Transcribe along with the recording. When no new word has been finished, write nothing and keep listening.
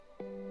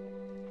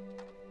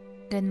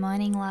Good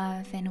morning,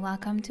 love, and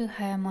welcome to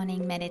her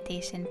morning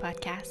meditation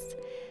podcast.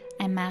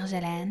 I'm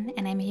Marjolaine,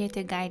 and I'm here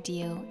to guide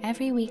you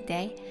every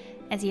weekday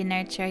as you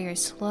nurture your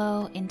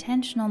slow,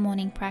 intentional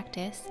morning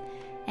practice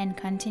and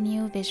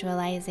continue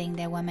visualizing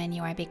the woman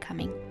you are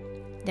becoming,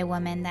 the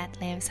woman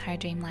that lives her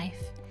dream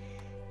life.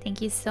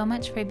 Thank you so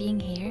much for being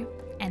here,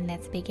 and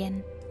let's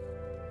begin.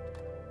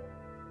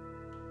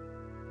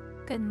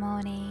 Good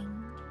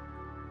morning.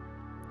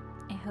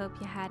 I hope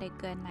you had a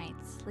good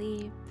night's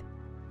sleep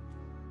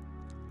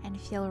and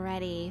feel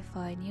ready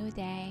for a new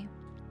day.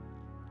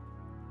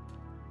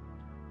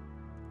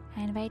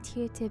 I invite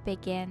you to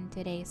begin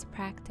today's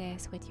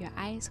practice with your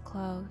eyes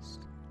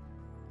closed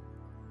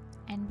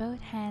and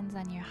both hands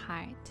on your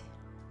heart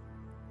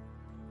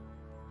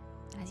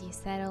as you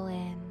settle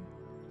in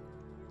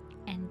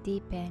and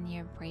deepen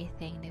your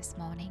breathing this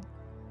morning.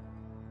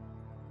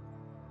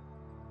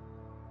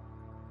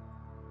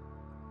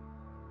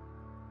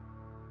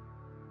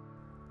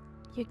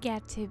 You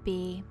get to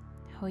be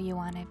who you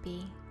want to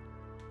be.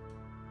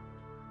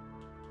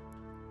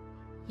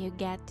 You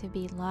get to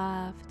be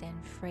loved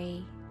and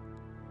free.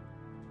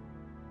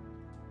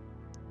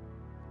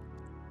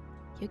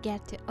 You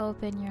get to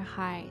open your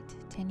heart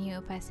to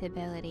new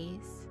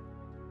possibilities.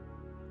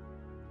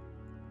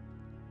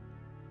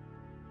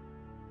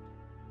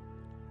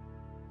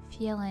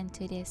 Feel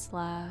into this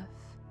love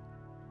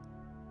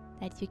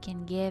that you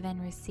can give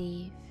and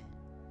receive.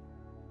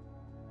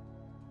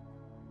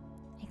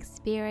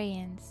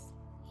 Experience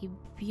a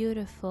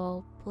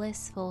beautiful,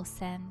 blissful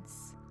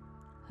sense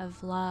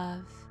of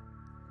love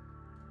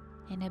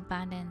in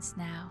abundance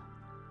now.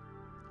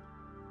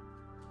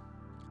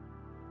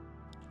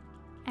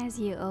 As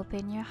you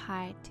open your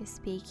heart to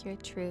speak your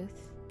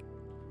truth,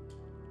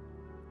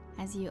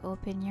 as you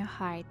open your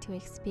heart to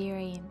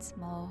experience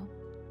more,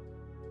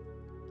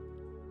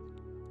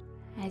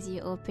 as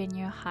you open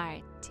your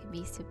heart to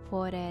be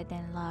supported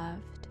and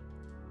loved,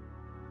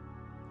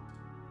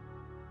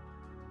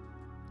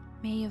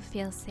 may you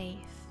feel safe.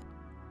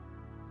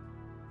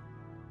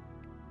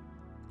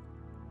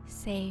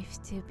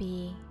 Safe to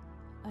be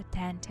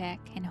authentic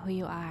in who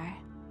you are.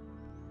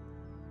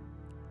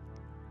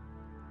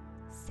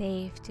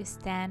 Safe to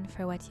stand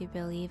for what you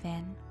believe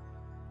in.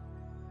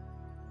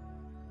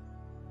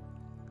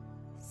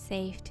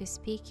 Safe to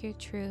speak your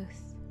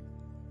truth.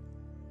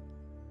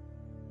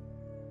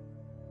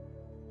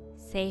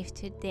 Safe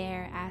to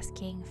dare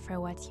asking for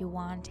what you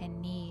want and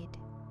need.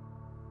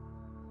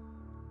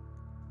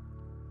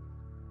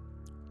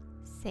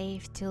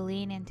 Safe to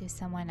lean into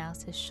someone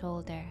else's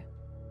shoulder.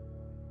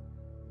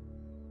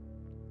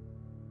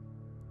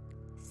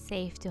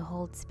 Safe to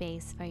hold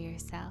space for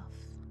yourself.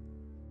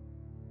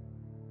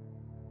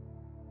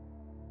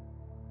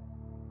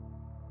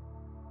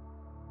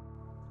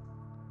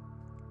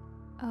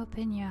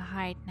 Open your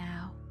heart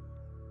now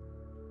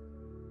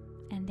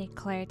and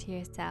declare to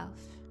yourself,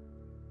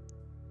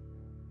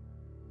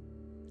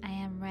 I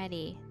am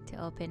ready to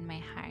open my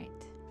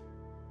heart.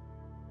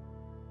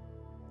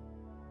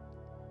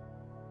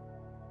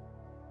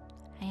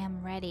 I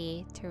am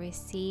ready to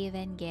receive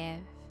and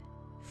give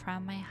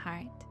from my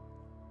heart.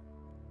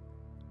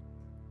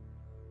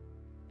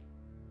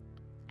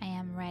 I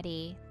am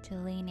ready to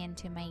lean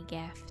into my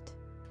gift.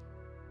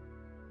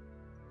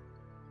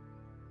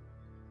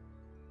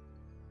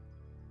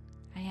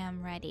 I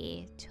am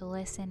ready to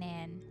listen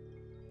in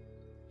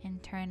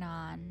and turn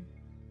on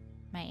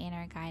my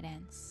inner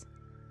guidance.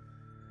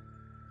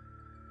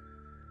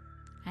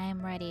 I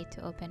am ready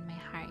to open my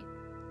heart.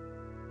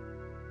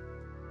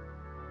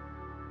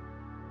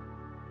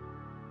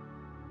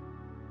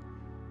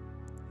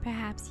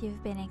 Perhaps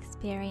you've been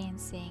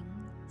experiencing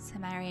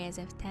some areas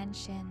of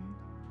tension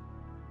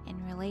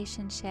in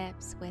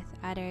relationships with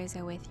others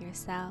or with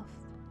yourself.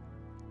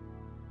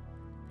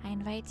 I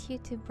invite you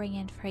to bring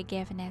in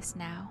forgiveness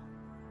now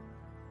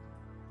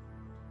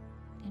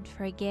and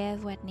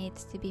forgive what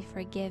needs to be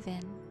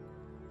forgiven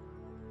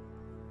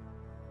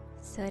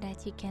so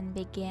that you can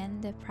begin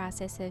the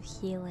process of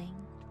healing,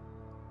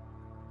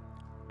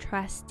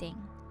 trusting,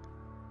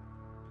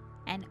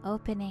 and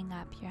opening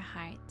up your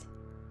heart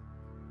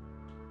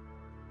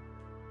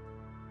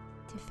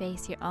to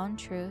face your own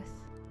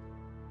truth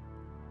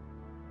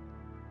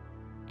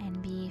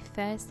and be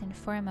first and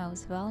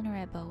foremost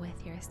vulnerable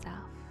with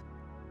yourself.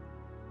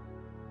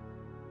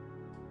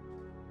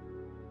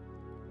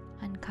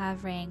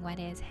 Uncovering what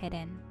is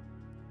hidden.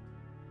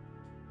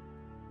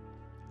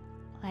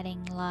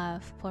 Letting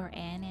love pour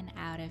in and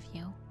out of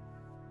you.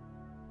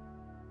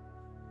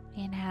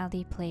 Inhale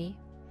deeply.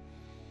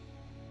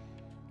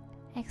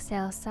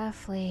 Exhale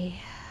softly.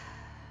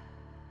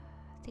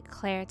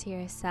 Declare to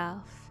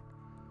yourself,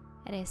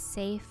 it is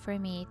safe for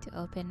me to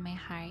open my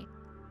heart.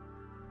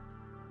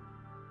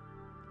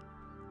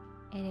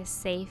 It is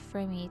safe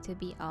for me to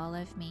be all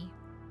of me.